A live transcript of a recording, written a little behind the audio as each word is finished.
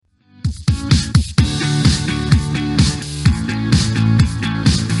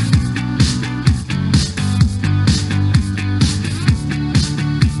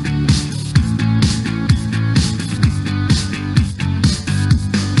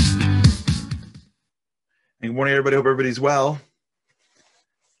Good morning, everybody. Hope everybody's well.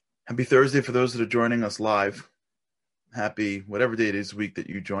 Happy Thursday for those that are joining us live. Happy whatever day it is week that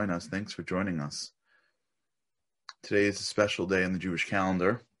you join us. Thanks for joining us. Today is a special day in the Jewish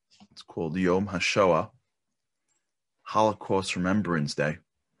calendar. It's called Yom HaShoah, Holocaust Remembrance Day.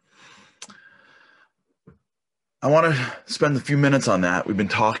 I want to spend a few minutes on that. We've been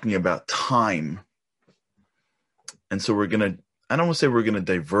talking about time. And so I don't want to say we're going to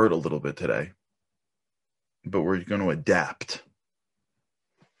divert a little bit today, but we're going to adapt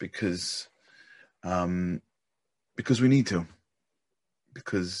because we need to,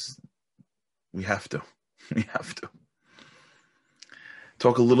 because we have to. We have to.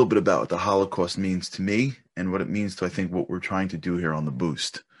 Talk a little bit about what the Holocaust means to me and what it means to, I think, what we're trying to do here on the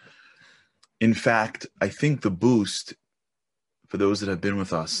Boost. In fact, I think the Boost, for those that have been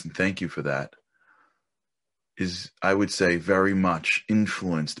with us, and thank you for that, is, I would say, very much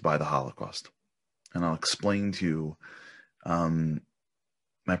influenced by the Holocaust. And I'll explain to you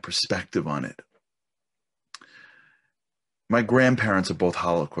my perspective on it. My grandparents are both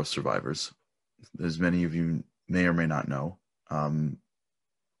Holocaust survivors, as many of you may or may not know.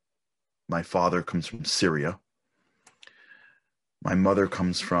 My father comes from Syria. My mother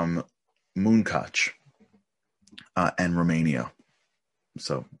comes from Munkac and Romania.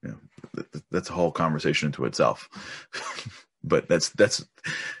 So that's a whole conversation into itself. But that's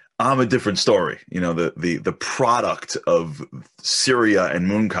I'm a different story. The product of Syria and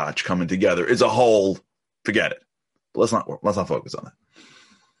Munkac coming together is a whole. Forget it. But let's not focus on that.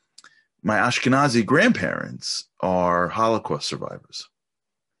 My Ashkenazi grandparents are Holocaust survivors.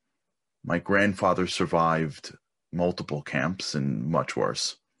 My grandfather survived multiple camps and much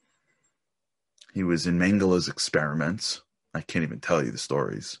worse. He was in Mengele's experiments. I can't even tell you the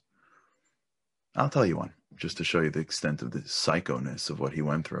stories. I'll tell you one, just to show you the extent of the psychoness of what he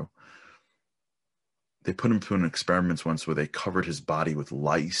went through. They put him through an experiment once where they covered his body with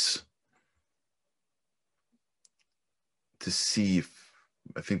lice to see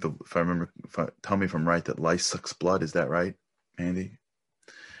tell me if I'm right, that lice sucks blood. Is that right, Andy?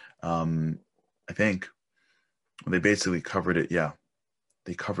 I think they basically covered it. Yeah.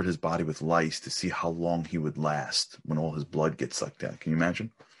 They covered his body with lice to see how long he would last when all his blood gets sucked out. Can you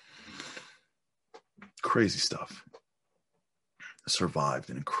imagine? Crazy stuff. Survived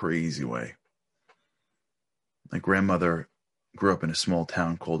in a crazy way. My grandmother grew up in a small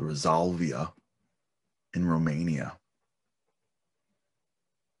town called Rosalvia in Romania.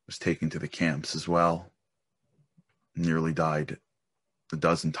 Was taken to the camps as well. Nearly died a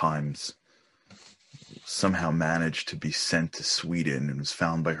dozen times. Somehow managed to be sent to Sweden and was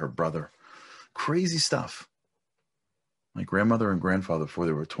found by her brother. Crazy stuff. My grandmother and grandfather, before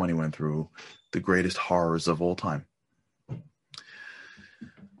they were 20, went through the greatest horrors of all time.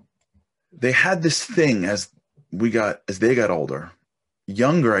 They had this thing as they got older.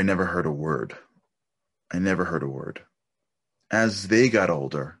 Younger, I never heard a word. As they got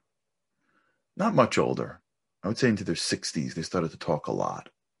older, not much older, I would say into their 60s, they started to talk a lot.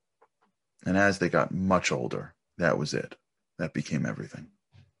 And as they got much older, that was it. That became everything.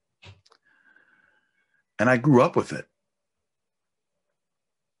 And I grew up with it.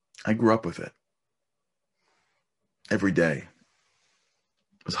 Every day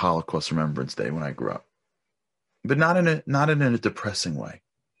was Holocaust Remembrance Day when I grew up. But not in a depressing way.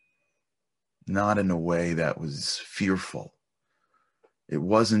 Not in a way that was fearful. It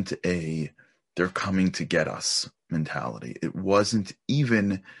wasn't a they're coming to get us mentality. It wasn't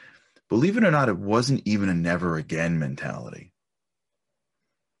even, believe it or not, it wasn't even a never again mentality.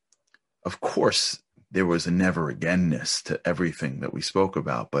 Of course, there was a never againness to everything that we spoke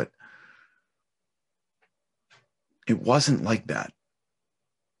about, but it wasn't like that.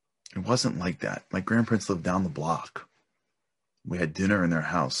 My grandparents lived down the block. We had dinner in their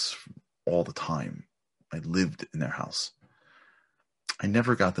house all the time. I lived in their house. I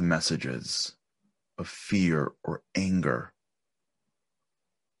never got the messages of fear or anger.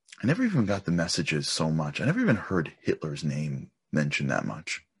 I never even got the messages so much. I never even heard Hitler's name mentioned that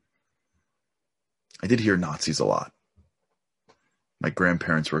much. I did hear Nazis a lot. My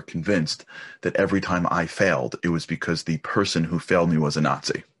grandparents were convinced that every time I failed, it was because the person who failed me was a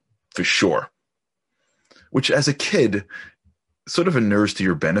Nazi, for sure. Which, as a kid, sort of inures to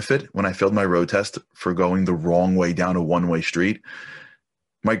your benefit. When I failed my road test for going the wrong way down a one-way street,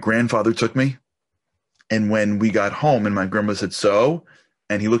 my grandfather took me. And when we got home and my grandma said, so,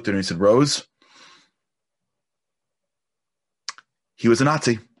 and he looked at her and he said, Rose, he was a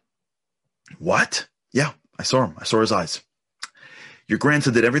Nazi. What? Yeah, I saw him. I saw his eyes. Your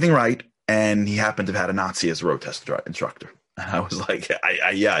grandson did everything right, and he happened to have had a Nazi as a road test instructor. And I was like,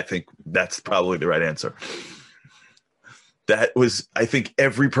 I think that's probably the right answer. That was, I think,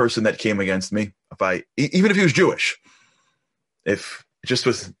 every person that came against me, even if he was Jewish, if it just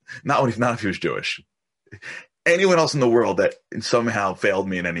was not if he was Jewish, anyone else in the world that somehow failed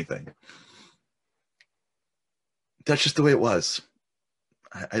me in anything. That's just the way it was.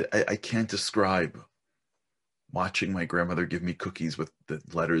 I can't describe watching my grandmother give me cookies with the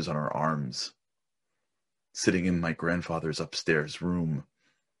letters on her arms, sitting in my grandfather's upstairs room,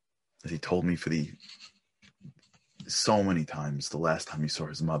 as he told me so many times the last time he saw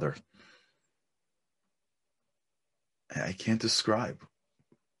his mother. I can't describe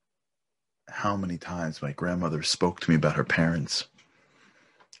how many times my grandmother spoke to me about her parents,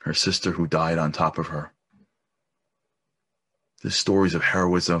 her sister who died on top of her, the stories of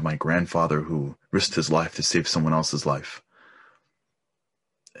heroism of my grandfather who risked his life to save someone else's life.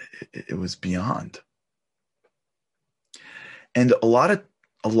 It was beyond. And a lot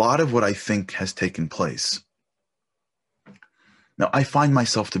of what I think has taken place. Now, I find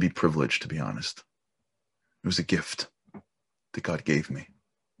myself to be privileged, to be honest. It was a gift that God gave me.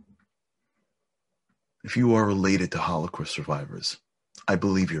 If you are related to Holocaust survivors, I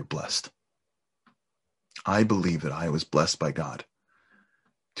believe you're blessed. I believe that I was blessed by God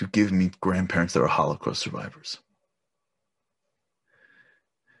to give me grandparents that are Holocaust survivors.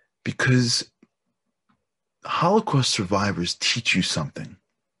 Because Holocaust survivors teach you something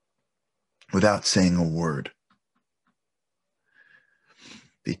without saying a word.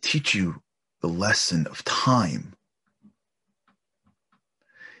 They teach you the lesson of time.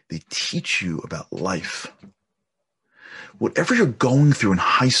 They teach you about life. Whatever you're going through in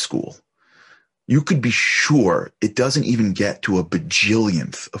high school, you could be sure it doesn't even get to a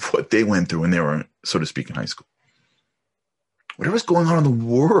bajillionth of what they went through when they were, so to speak, in high school. Whatever's going on in the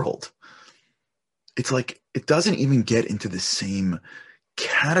world, it's like it doesn't even get into the same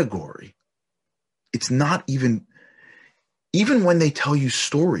category. It's not even when they tell you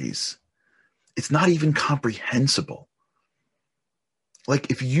stories, it's not even comprehensible.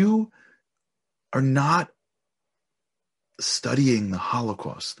 Like if you are not studying the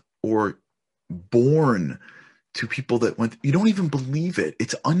Holocaust or born to people that went, you don't even believe it.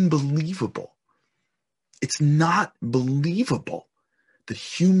 It's unbelievable. It's not believable that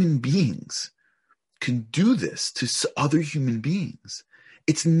human beings can do this to other human beings.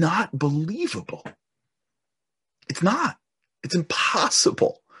 It's not believable. It's not. It's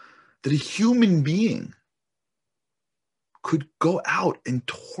impossible that a human being could go out and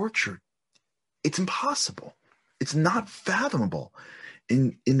torture. It's impossible. It's not fathomable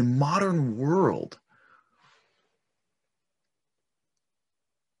in the modern world,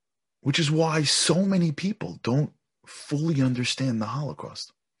 which is why so many people don't fully understand the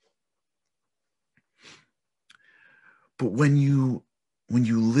Holocaust. But when you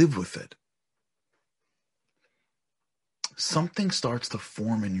live with it, something starts to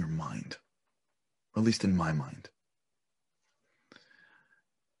form in your mind, at least in my mind.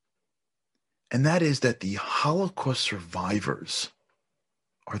 And that is that the Holocaust survivors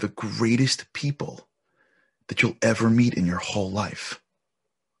are the greatest people that you'll ever meet in your whole life.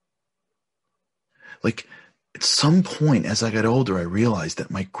 Like, at some point as I got older, I realized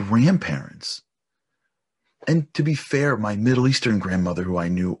that my grandparents, and to be fair, my Middle Eastern grandmother, who I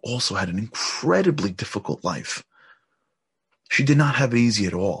knew, also had an incredibly difficult life. She did not have it easy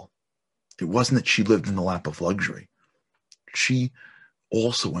at all. It wasn't that she lived in the lap of luxury. She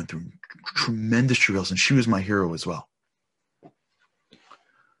also went through tremendous travails, and she was my hero as well.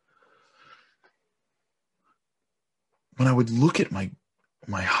 When I would look at my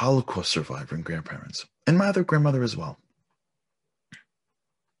Holocaust surviving grandparents, and my other grandmother as well,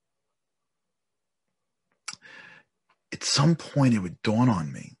 at some point it would dawn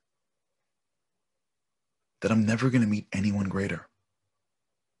on me that I'm never going to meet anyone greater.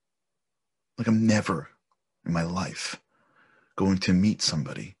 Like I'm never in my life going to meet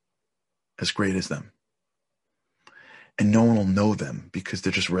somebody as great as them. And no one will know them because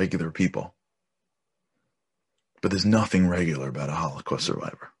they're just regular people. But there's nothing regular about a Holocaust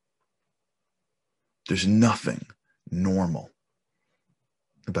survivor. There's nothing normal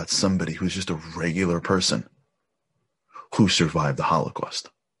about somebody who's just a regular person who survived the Holocaust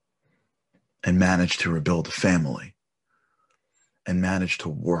and managed to rebuild a family and managed to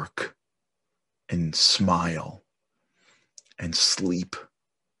work and smile and sleep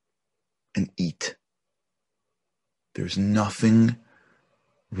and eat. There's nothing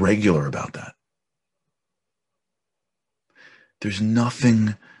regular about that. There's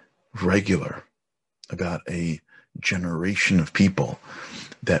nothing regular about a generation of people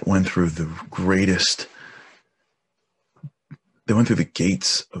that went through the greatest, they went through the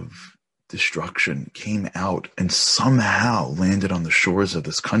gates of destruction came out and somehow landed on the shores of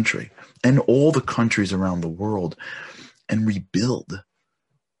this country and all the countries around the world and rebuild.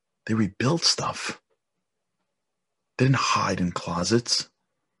 They rebuilt stuff. They didn't hide in closets.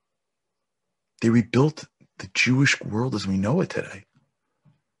 They rebuilt the Jewish world as we know it today.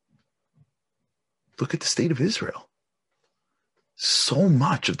 Look at the state of Israel. So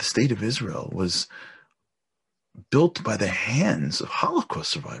much of the state of Israel was built by the hands of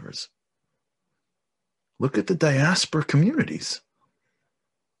Holocaust survivors. Look at the diaspora communities.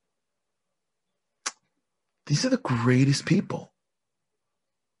 These are the greatest people.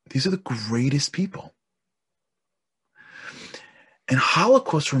 These are the greatest people. And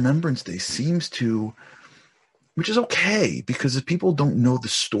Holocaust Remembrance Day seems to, which is okay, because if people don't know the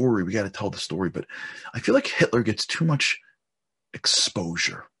story, we got to tell the story. But I feel like Hitler gets too much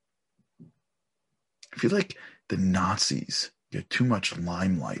exposure. I feel like the Nazis get too much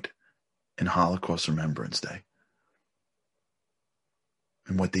limelight in Holocaust Remembrance Day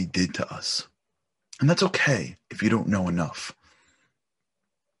and what they did to us. And that's okay if you don't know enough.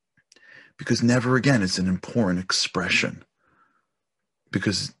 Because never again is an important expression.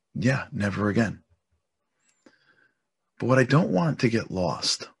 Because, yeah, never again. But what I don't want to get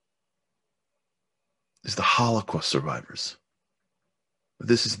lost is the Holocaust survivors.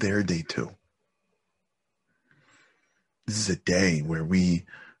 This is their day too. This is a day where we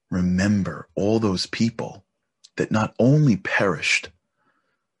remember all those people that not only perished,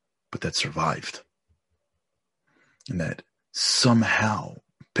 but that survived. And that somehow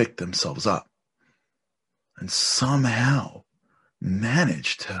picked themselves up and somehow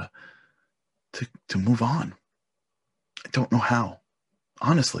managed to move on. I don't know how.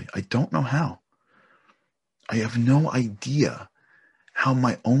 Honestly, I don't know how. I have no idea how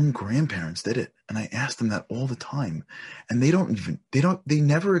my own grandparents did it. And I ask them that all the time. And they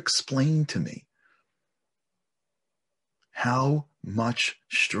never explain to me how much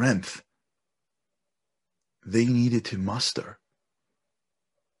strength they needed to muster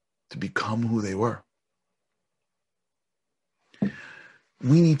to become who they were.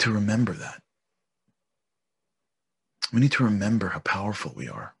 We need to remember that. We need to remember how powerful we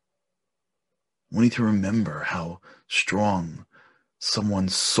are. We need to remember how strong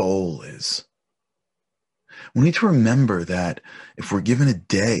someone's soul is. We need to remember that if we're given a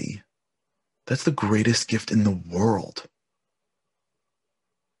day, that's the greatest gift in the world.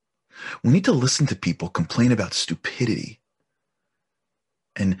 We need to listen to people complain about stupidity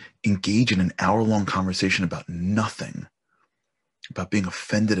and engage in an hour-long conversation about nothing, about being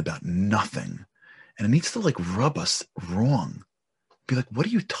offended about nothing. And it needs to rub us wrong. Be like, what are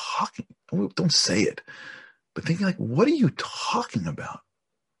you talking? Don't say it. But thinking what are you talking about?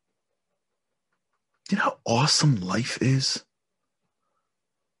 Do you know how awesome life is?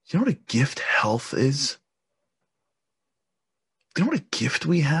 Do you know what a gift health is? Do you know what a gift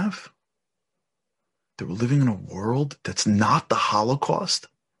we have? That we're living in a world that's not the Holocaust?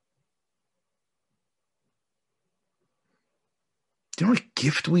 Do you know what a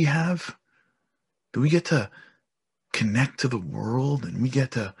gift we have? That we get to connect to the world and we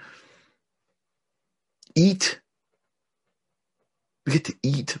get to eat. We get to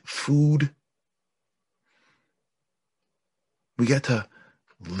eat food. We get to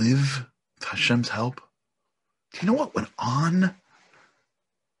live with Hashem's help. Do you know what went on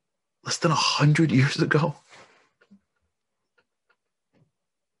less than 100 years ago?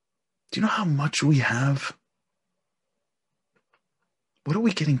 Do you know how much we have? What are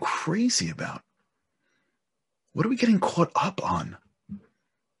we getting crazy about? What are we getting caught up on?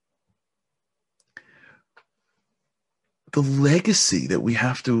 The legacy that we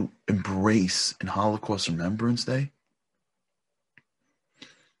have to embrace in Holocaust Remembrance Day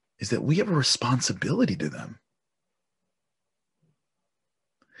is that we have a responsibility to them.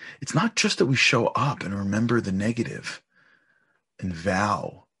 It's not just that we show up and remember the negative and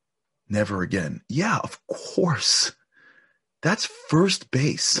vow never again. Yeah, of course. That's first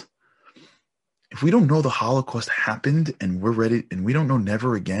base. If we don't know the Holocaust happened and we're ready and we don't know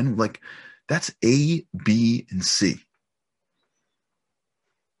never again, that's A, B, and C.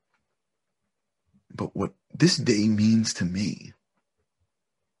 But what this day means to me,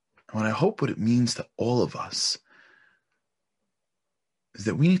 and I hope what it means to all of us, is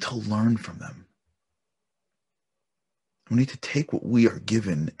that we need to learn from them. We need to take what we are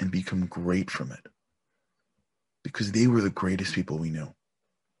given and become great from it. Because they were the greatest people we knew.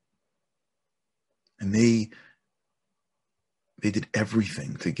 And they did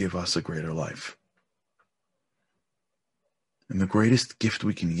everything to give us a greater life. And the greatest gift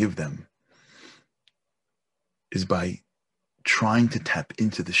we can give them is by trying to tap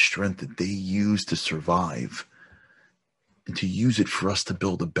into the strength that they use to survive and to use it for us to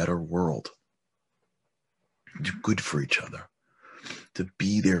build a better world, do good for each other, to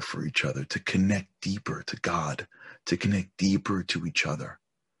be there for each other, to connect deeper to God, to connect deeper to each other.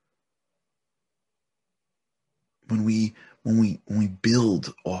 When we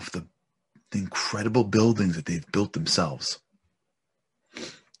build off the incredible buildings that they've built themselves,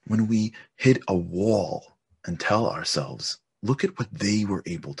 when we hit a wall and tell ourselves, look at what they were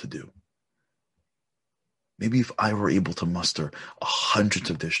able to do. Maybe if I were able to muster 100th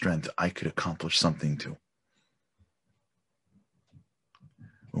of their strength, I could accomplish something too.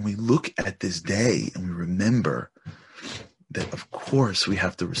 When we look at this day and we remember that, of course, we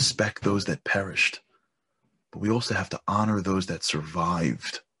have to respect those that perished, but we also have to honor those that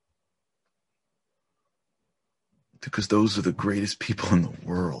survived. Because those are the greatest people in the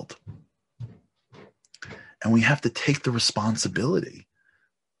world. And we have to take the responsibility.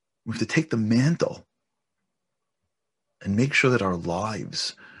 We have to take the mantle and make sure that our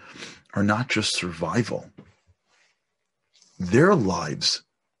lives are not just survival. Their lives,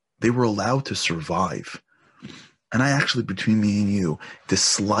 they were allowed to survive. And I actually, between me and you,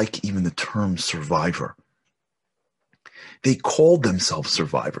 dislike even the term survivor. They called themselves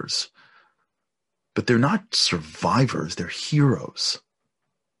survivors, but they're not survivors, they're heroes.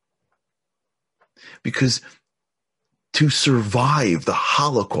 Because to survive the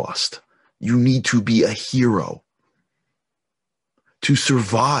Holocaust, you need to be a hero. To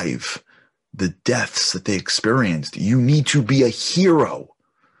survive the deaths that they experienced, you need to be a hero.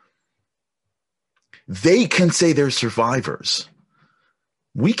 They can say they're survivors.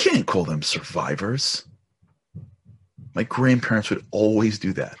 We can't call them survivors. My grandparents would always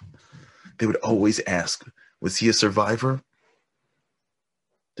do that. They would always ask, was he a survivor?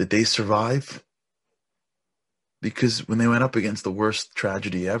 Did they survive? Because when they went up against the worst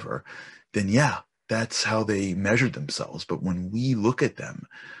tragedy ever, then yeah, that's how they measured themselves. But when we look at them,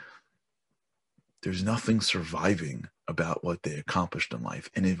 there's nothing surviving about what they accomplished in life.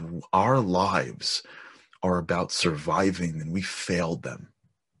 And if our lives are about surviving, then we failed them.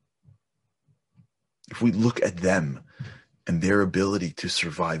 If we look at them and their ability to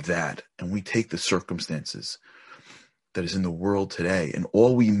survive that, and we take the circumstances that is in the world today, and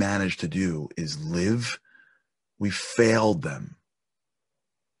all we manage to do is live, we failed them.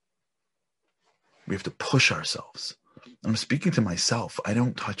 We have to push ourselves. I'm speaking to myself. I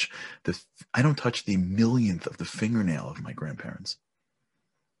don't touch the millionth of the fingernail of my grandparents.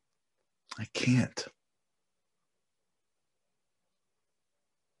 I can't.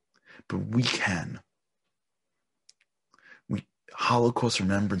 But we can. Holocaust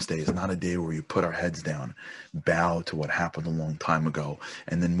Remembrance Day is not a day where you put our heads down, bow to what happened a long time ago,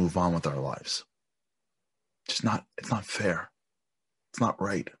 and then move on with our lives. It's not fair. It's not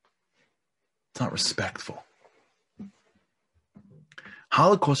right. It's not respectful.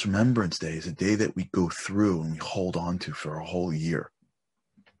 Holocaust Remembrance Day is a day that we go through and we hold on to for a whole year.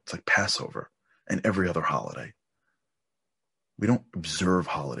 It's like Passover and every other holiday. We don't observe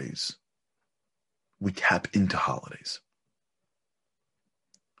holidays. We tap into holidays.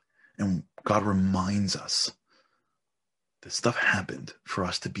 And God reminds us that stuff happened for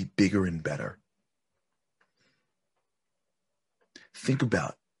us to be bigger and better. Think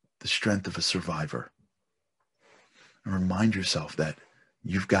about the strength of a survivor and remind yourself that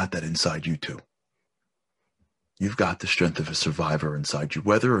you've got that inside you too. You've got the strength of a survivor inside you,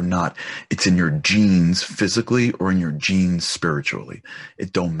 whether or not it's in your genes physically or in your genes spiritually.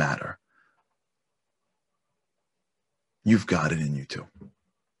 It don't matter. You've got it in you too.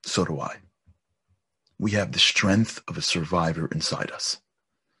 So do I. We have the strength of a survivor inside us.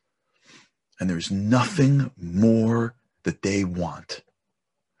 And there's nothing more that they want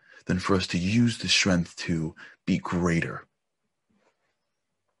than for us to use the strength to be greater.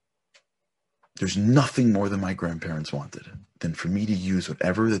 There's nothing more than my grandparents wanted than for me to use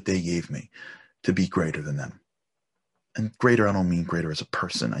whatever that they gave me to be greater than them. And greater, I don't mean greater as a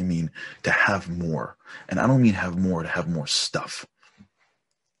person. I mean to have more. And I don't mean have more to have more stuff.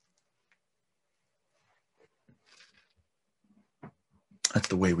 That's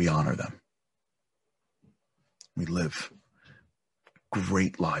the way we honor them. We live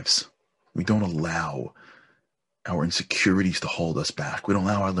great lives. We don't allow our insecurities to hold us back. We don't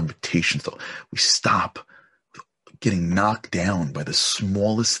allow our limitations to. We stop getting knocked down by the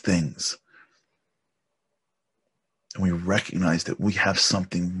smallest things. And we recognize that we have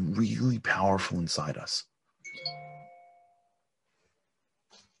something really powerful inside us.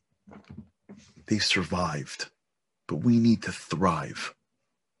 They survived, but we need to thrive.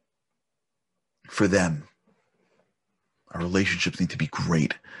 For them, Our relationships need to be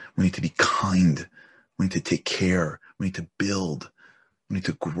great. We need to be kind. We need to take care. We need to build. We need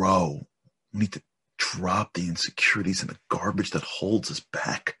to grow. We need to drop the insecurities and the garbage that holds us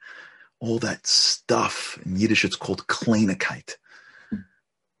back. All that stuff. In Yiddish, it's called Kleinigkeit.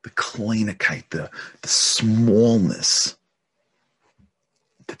 The Kleinigkeit, the smallness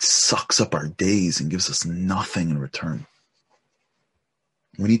that sucks up our days and gives us nothing in return.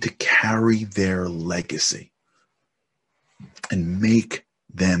 We need to carry their legacy and make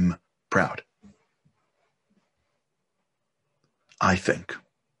them proud. I think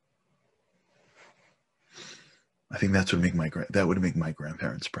that's what would make my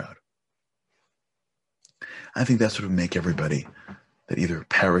grandparents proud. I think that's what would make everybody that either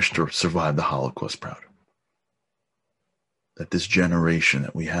perished or survived the Holocaust proud. That this generation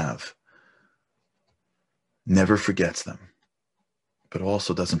that we have never forgets them, but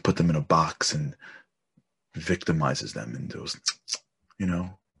also doesn't put them in a box and victimizes them and those,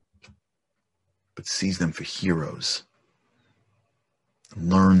 but sees them for heroes,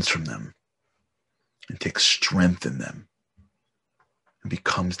 learns from them, and takes strength in them, and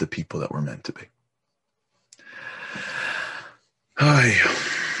becomes the people that we're meant to be. Hi.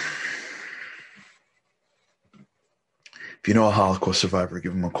 If you know a Holocaust survivor,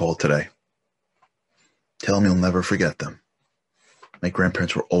 give him a call today. Tell him you'll never forget them. My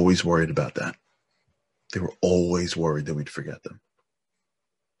grandparents were always worried about that. They were always worried that we'd forget them.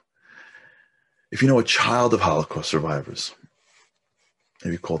 If you know a child of Holocaust survivors,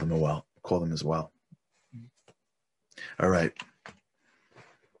 maybe call them as well. All right.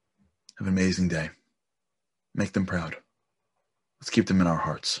 Have an amazing day. Make them proud. Let's keep them in our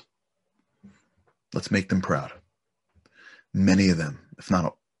hearts. Let's make them proud. Many of them, if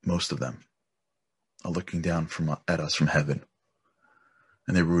not most of them, are looking down at us from heaven,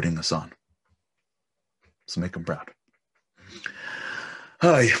 and they're rooting us on. So make them proud.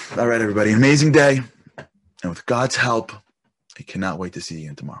 Hi. All right, everybody. An amazing day. And with God's help, I cannot wait to see you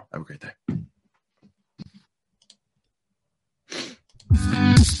again tomorrow. Have a great day.